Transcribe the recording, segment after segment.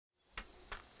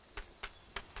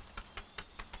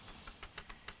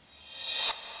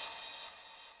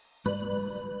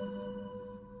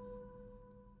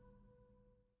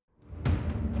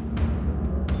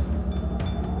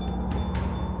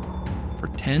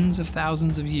tens of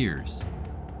thousands of years,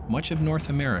 much of North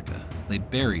America lay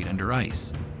buried under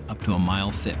ice up to a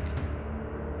mile thick.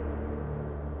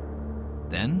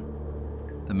 Then,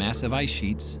 the massive ice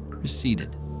sheets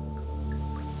receded.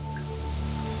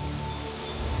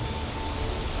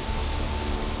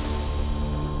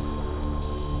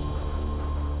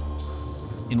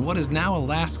 In what is now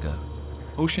Alaska,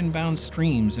 ocean-bound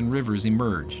streams and rivers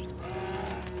emerged,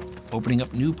 opening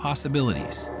up new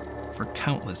possibilities for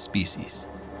countless species.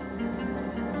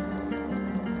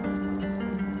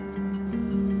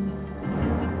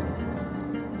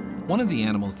 One of the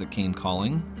animals that came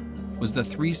calling was the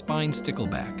three-spined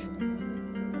stickleback.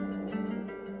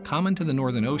 Common to the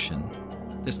Northern Ocean,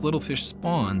 this little fish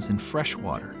spawns in fresh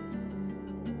water.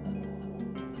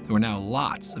 There were now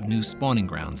lots of new spawning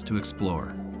grounds to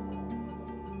explore.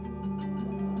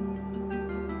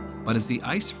 But as the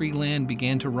ice-free land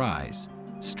began to rise,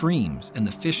 streams and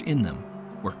the fish in them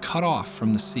were cut off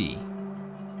from the sea.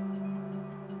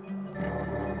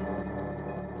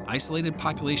 Isolated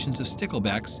populations of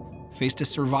sticklebacks faced a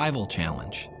survival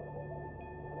challenge.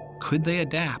 Could they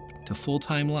adapt to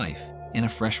full-time life in a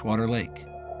freshwater lake?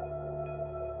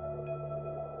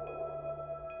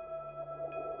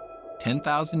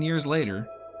 10,000 years later,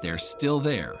 they're still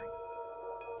there,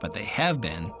 but they have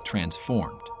been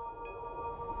transformed.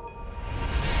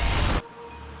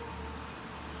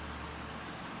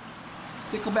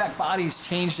 Stickleback bodies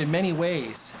changed in many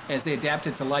ways as they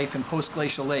adapted to life in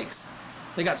post-glacial lakes.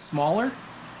 They got smaller,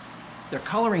 their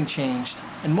coloring changed,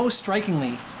 and most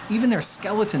strikingly, even their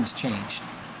skeletons changed.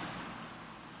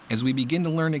 As we begin to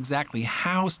learn exactly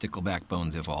how stickleback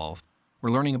bones evolved, we're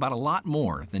learning about a lot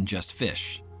more than just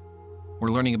fish.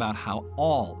 We're learning about how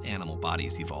all animal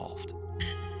bodies evolved.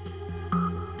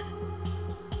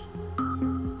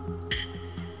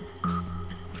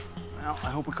 Well, I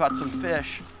hope we caught some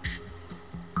fish.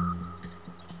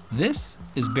 This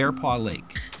is Bear Paw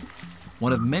Lake,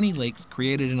 one of many lakes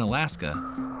created in Alaska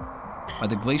by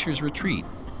the glacier's retreat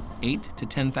 8,000 to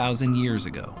 10,000 years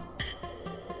ago.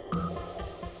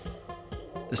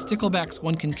 The sticklebacks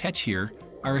one can catch here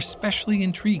are especially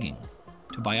intriguing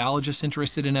to biologists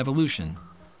interested in evolution,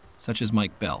 such as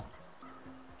Mike Bell.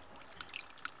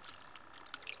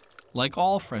 Like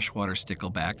all freshwater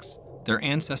sticklebacks, their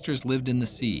ancestors lived in the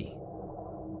sea.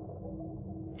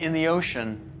 In the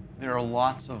ocean, there are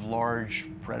lots of large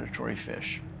predatory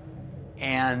fish,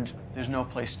 and there's no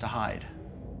place to hide.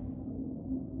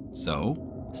 So,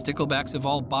 sticklebacks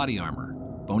evolved body armor,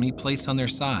 bony plates on their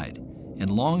side, and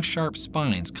long, sharp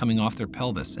spines coming off their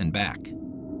pelvis and back.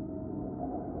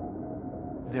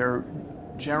 They're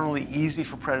generally easy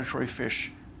for predatory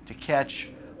fish to catch,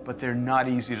 but they're not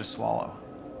easy to swallow.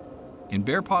 In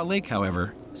Bear Paw Lake,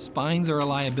 however, spines are a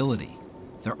liability.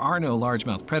 There are no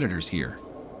largemouth predators here.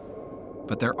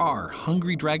 But there are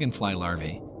hungry dragonfly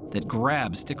larvae that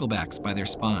grab sticklebacks by their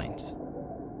spines.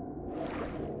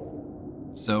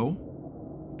 So,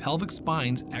 pelvic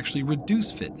spines actually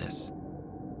reduce fitness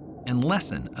and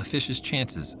lessen a fish's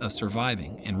chances of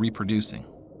surviving and reproducing.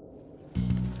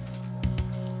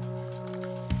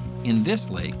 In this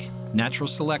lake, natural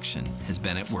selection has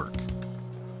been at work.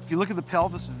 If you look at the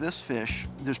pelvis of this fish,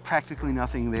 there's practically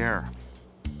nothing there.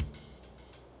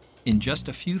 In just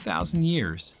a few thousand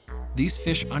years, these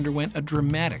fish underwent a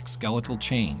dramatic skeletal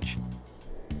change,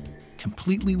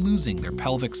 completely losing their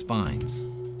pelvic spines.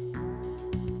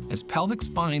 As pelvic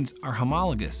spines are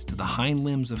homologous to the hind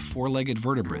limbs of four-legged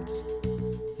vertebrates,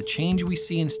 the change we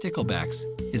see in sticklebacks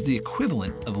is the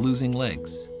equivalent of losing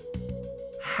legs.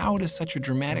 How does such a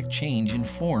dramatic change in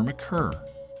form occur?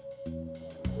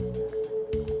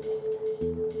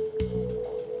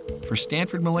 For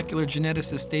Stanford molecular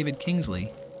geneticist David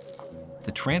Kingsley,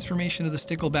 the transformation of the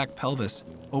stickleback pelvis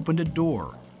opened a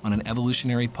door on an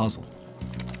evolutionary puzzle.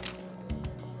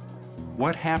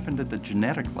 What happened at the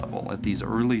genetic level at these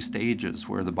early stages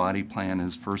where the body plan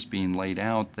is first being laid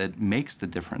out that makes the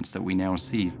difference that we now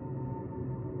see?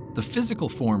 The physical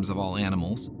forms of all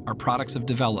animals are products of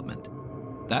development,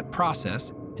 that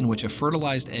process in which a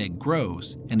fertilized egg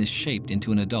grows and is shaped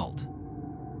into an adult.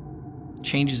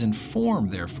 Changes in form,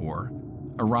 therefore,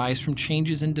 arise from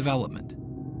changes in development.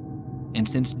 And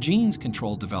since genes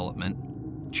control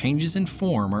development, changes in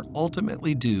form are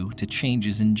ultimately due to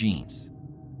changes in genes.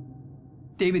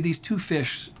 David, these two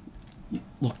fish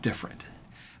look different,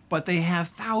 but they have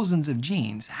thousands of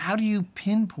genes. How do you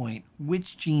pinpoint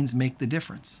which genes make the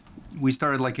difference? We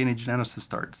started like any geneticist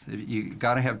starts. You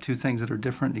gotta have two things that are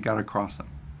different, you gotta cross them.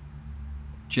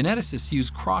 Geneticists use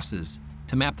crosses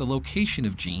to map the location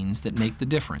of genes that make the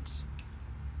difference.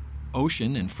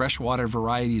 Ocean and freshwater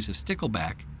varieties of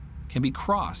stickleback can be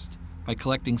crossed by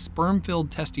collecting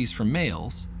sperm-filled testes from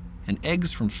males and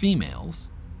eggs from females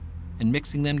and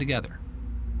mixing them together.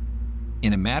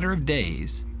 In a matter of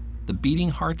days, the beating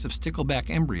hearts of stickleback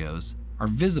embryos are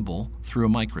visible through a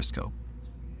microscope.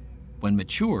 When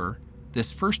mature,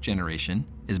 this first generation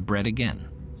is bred again.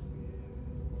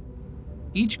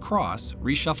 Each cross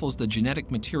reshuffles the genetic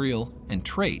material and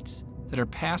traits that are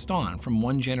passed on from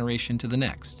one generation to the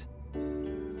next.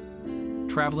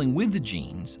 Traveling with the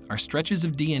genes are stretches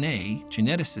of DNA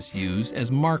geneticists use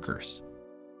as markers.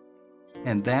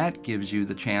 And that gives you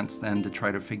the chance then to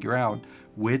try to figure out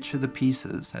which of the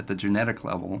pieces at the genetic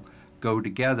level go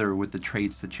together with the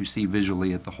traits that you see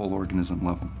visually at the whole organism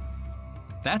level.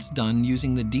 That's done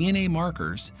using the DNA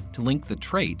markers to link the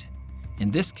trait,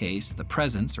 in this case the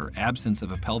presence or absence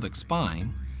of a pelvic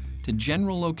spine, to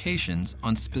general locations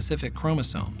on specific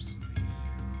chromosomes.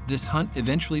 This hunt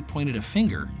eventually pointed a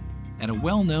finger at a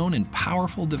well-known and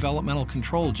powerful developmental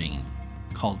control gene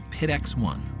called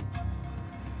PITX1.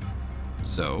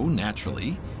 So,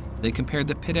 naturally, they compared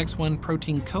the PITX1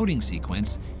 protein coding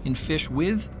sequence in fish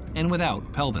with and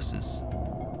without pelvises.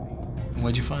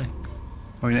 What'd you find?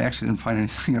 Well, we actually didn't find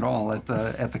anything at all. At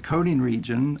the coding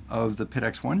region of the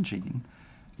PITX1 gene,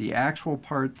 the actual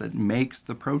part that makes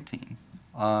the protein,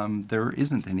 there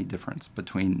isn't any difference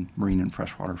between marine and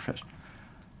freshwater fish.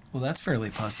 Well, that's fairly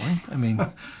puzzling. I mean,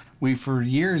 we for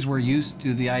years were used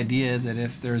to the idea that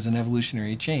if there's an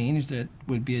evolutionary change, that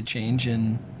would be a change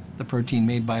in the protein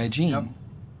made by a gene. Yep.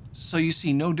 So you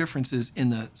see no differences in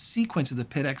the sequence of the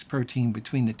PITX protein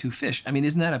between the two fish. I mean,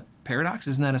 isn't that a paradox?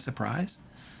 Isn't that a surprise?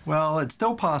 Well, it's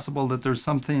still possible that there's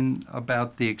something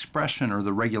about the expression or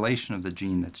the regulation of the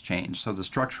gene that's changed. So the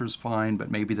structure is fine,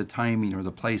 but maybe the timing or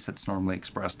the place it's normally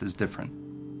expressed is different.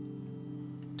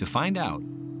 To find out,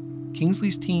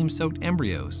 Kingsley's team soaked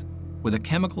embryos with a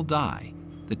chemical dye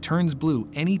that turns blue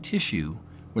any tissue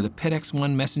where the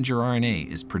PITX1 messenger RNA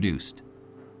is produced.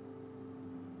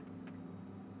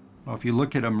 Well, if you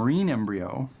look at a marine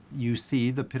embryo, you see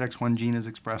the PITX1 gene is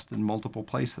expressed in multiple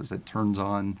places. It turns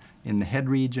on in the head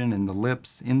region, in the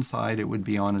lips, inside it would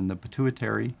be on in the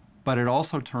pituitary, but it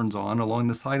also turns on along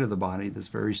the side of the body, this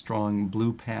very strong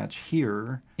blue patch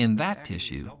here. In that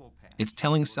tissue, it's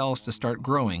telling cells to start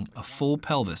growing a full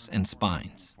pelvis and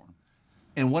spines.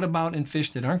 And what about in fish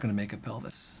that aren't going to make a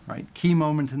pelvis? Right. Key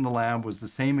moment in the lab was the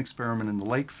same experiment in the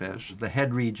lake fish. The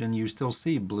head region, you still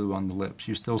see blue on the lips.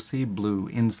 You still see blue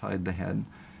inside the head.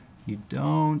 You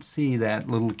don't see that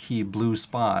little key blue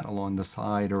spot along the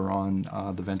side or on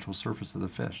the ventral surface of the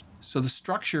fish. So the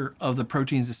structure of the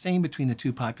protein is the same between the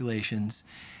two populations,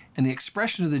 and the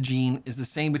expression of the gene is the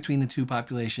same between the two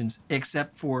populations,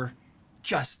 except for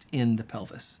just in the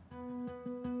pelvis.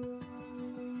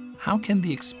 How can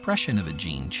the expression of a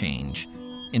gene change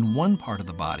in one part of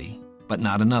the body, but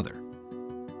not another?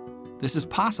 This is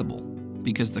possible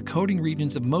because the coding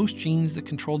regions of most genes that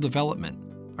control development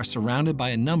are surrounded by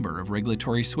a number of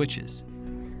regulatory switches,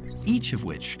 each of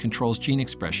which controls gene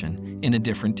expression in a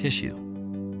different tissue.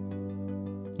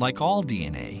 Like all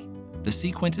DNA, the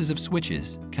sequences of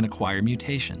switches can acquire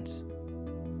mutations.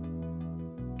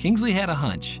 Kingsley had a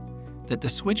hunch that the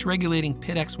switch regulating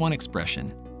PITX1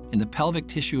 expression in the pelvic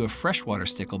tissue of freshwater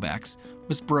sticklebacks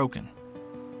was broken.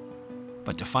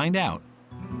 But to find out,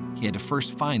 he had to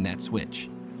first find that switch.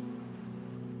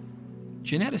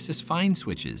 Geneticists find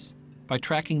switches by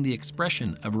tracking the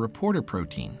expression of a reporter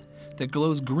protein that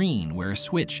glows green where a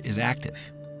switch is active.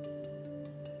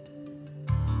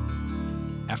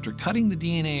 After cutting the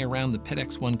DNA around the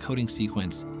PITX1 coding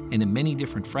sequence into many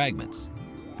different fragments,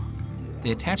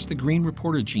 they attach the green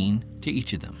reporter gene to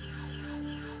each of them.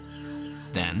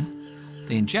 Then,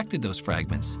 they injected those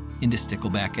fragments into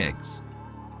stickleback eggs.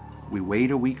 We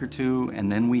wait a week or two,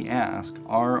 and then we ask,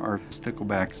 are our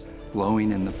sticklebacks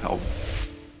glowing in the pelvis?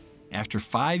 After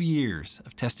 5 years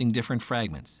of testing different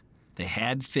fragments, they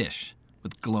had fish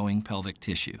with glowing pelvic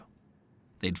tissue.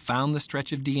 They'd found the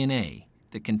stretch of DNA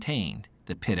that contained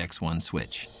the PITX1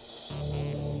 switch.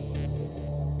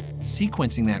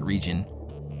 Sequencing that region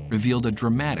revealed a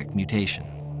dramatic mutation.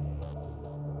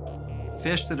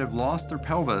 Fish that have lost their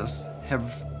pelvis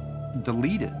have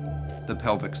deleted the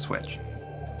pelvic switch.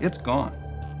 It's gone.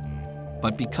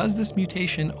 But because this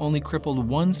mutation only crippled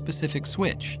one specific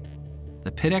switch,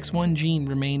 the PITX1 gene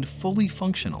remained fully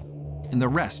functional in the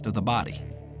rest of the body.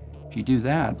 If you do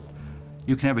that,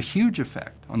 you can have a huge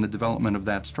effect on the development of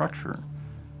that structure,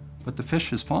 but the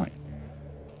fish is fine.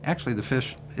 Actually, the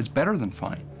fish is better than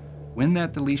fine. When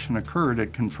that deletion occurred,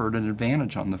 it conferred an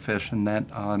advantage on the fish, and that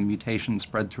mutation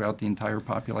spread throughout the entire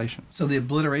population. So the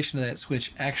obliteration of that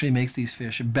switch actually makes these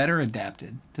fish better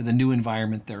adapted to the new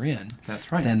environment they're in. That's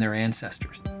right. Than their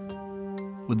ancestors.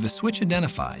 With the switch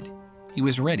identified, he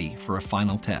was ready for a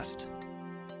final test.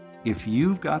 If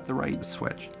you've got the right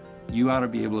switch, you ought to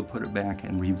be able to put it back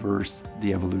and reverse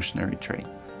the evolutionary trait.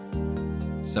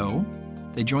 So,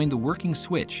 they joined the working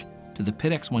switch to the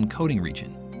PITX1 coding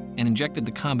region and injected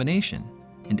the combination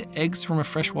into eggs from a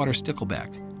freshwater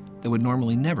stickleback that would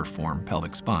normally never form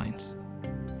pelvic spines.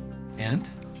 And?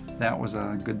 That was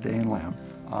a good day in lab.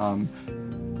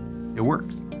 It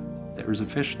works. There's a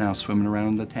fish now swimming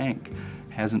around the tank.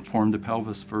 Hasn't formed a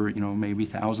pelvis for, maybe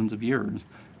thousands of years.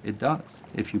 It does,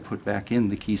 if you put back in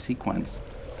the key sequence.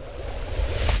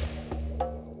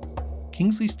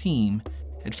 Kingsley's team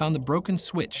had found the broken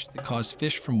switch that caused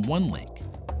fish from one lake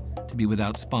to be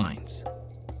without spines.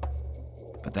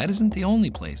 But that isn't the only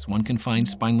place one can find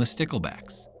spineless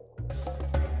sticklebacks.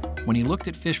 When he looked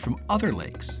at fish from other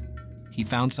lakes, he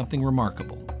found something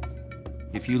remarkable.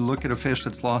 If you look at a fish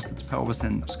that's lost its pelvis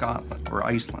in Scotland or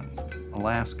Iceland,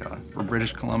 Alaska, or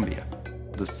British Columbia,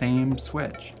 the same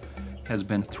switch has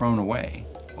been thrown away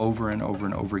over and over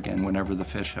and over again whenever the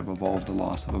fish have evolved a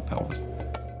loss of a pelvis.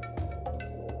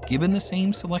 Given the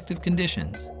same selective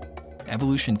conditions,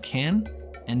 evolution can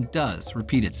and does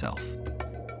repeat itself,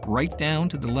 right down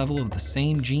to the level of the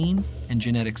same gene and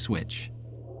genetic switch.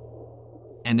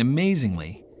 And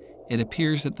amazingly, it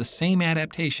appears that the same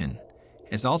adaptation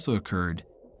has also occurred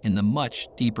in the much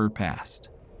deeper past.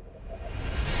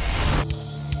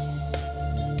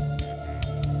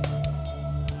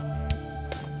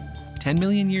 "10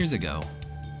 million years ago,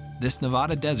 this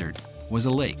Nevada desert was a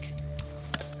lake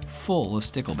full of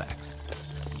sticklebacks.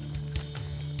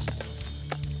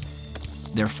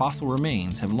 Their fossil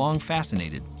remains have long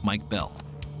fascinated Mike Bell.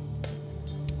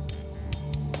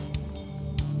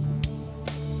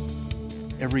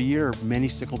 Every year, many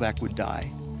stickleback would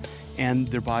die, and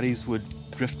their bodies would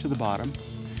drift to the bottom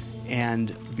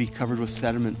and be covered with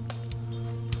sediment.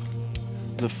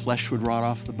 The flesh would rot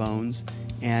off the bones,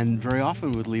 and very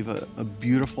often would leave a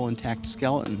beautiful intact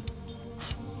skeleton.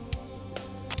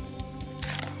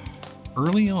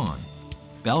 Early on,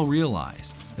 Bell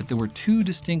realized that there were two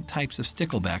distinct types of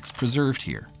sticklebacks preserved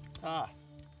here.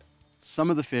 Some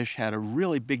of the fish had a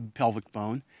really big pelvic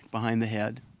bone behind the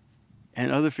head,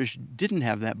 and other fish didn't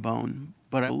have that bone,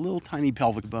 but a little tiny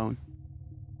pelvic bone.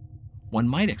 One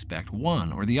might expect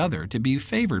one or the other to be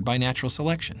favored by natural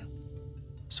selection.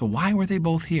 So why were they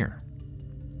both here?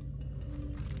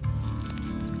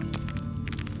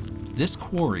 This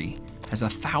quarry has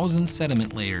 1,000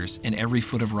 sediment layers in every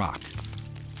foot of rock,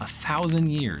 1,000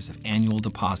 years of annual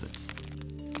deposits.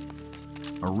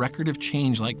 A record of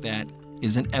change like that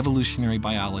is an evolutionary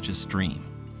biologist's dream.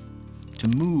 To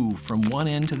move from one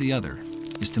end to the other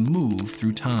is to move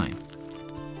through time.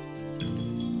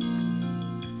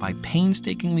 By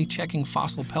painstakingly checking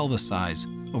fossil pelvis size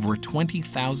over a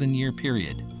 20,000-year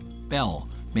period, Bell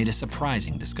made a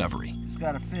surprising discovery. It's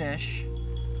got a fish,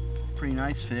 pretty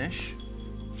nice fish.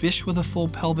 Fish with a full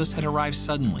pelvis had arrived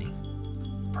suddenly,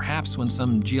 perhaps when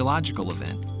some geological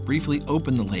event briefly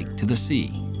opened the lake to the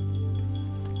sea.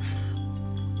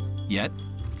 Yet,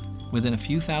 within a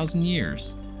few thousand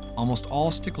years, almost all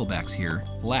sticklebacks here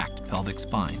lacked pelvic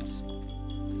spines.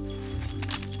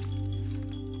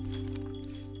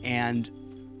 And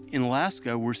in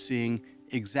Alaska, we're seeing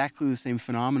exactly the same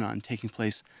phenomenon taking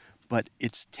place, but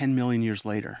it's 10 million years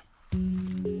later.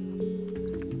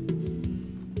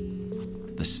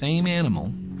 The same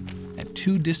animal, at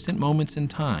two distant moments in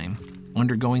time,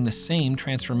 undergoing the same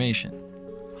transformation.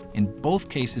 In both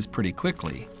cases pretty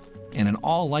quickly, and in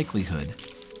all likelihood,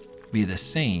 be the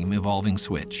same evolving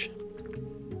switch.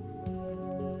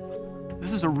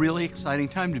 This is a really exciting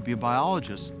time to be a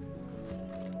biologist.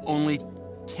 Only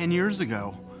 10 years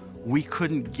ago, we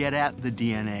couldn't get at the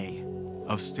DNA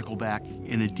of stickleback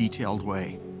in a detailed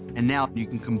way. And now you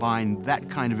can combine that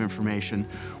kind of information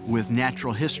with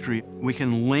natural history. We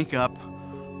can link up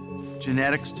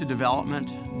genetics to development,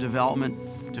 development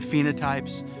to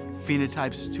phenotypes,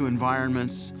 phenotypes to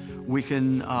environments. We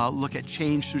can look at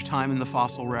change through time in the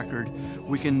fossil record.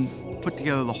 We can put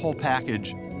together the whole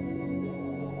package.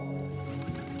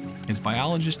 As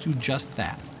biologists do just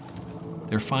that,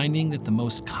 they're finding that the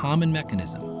most common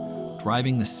mechanism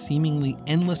driving the seemingly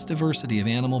endless diversity of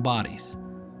animal bodies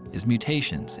is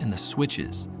mutations in the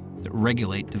switches that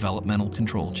regulate developmental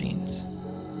control genes.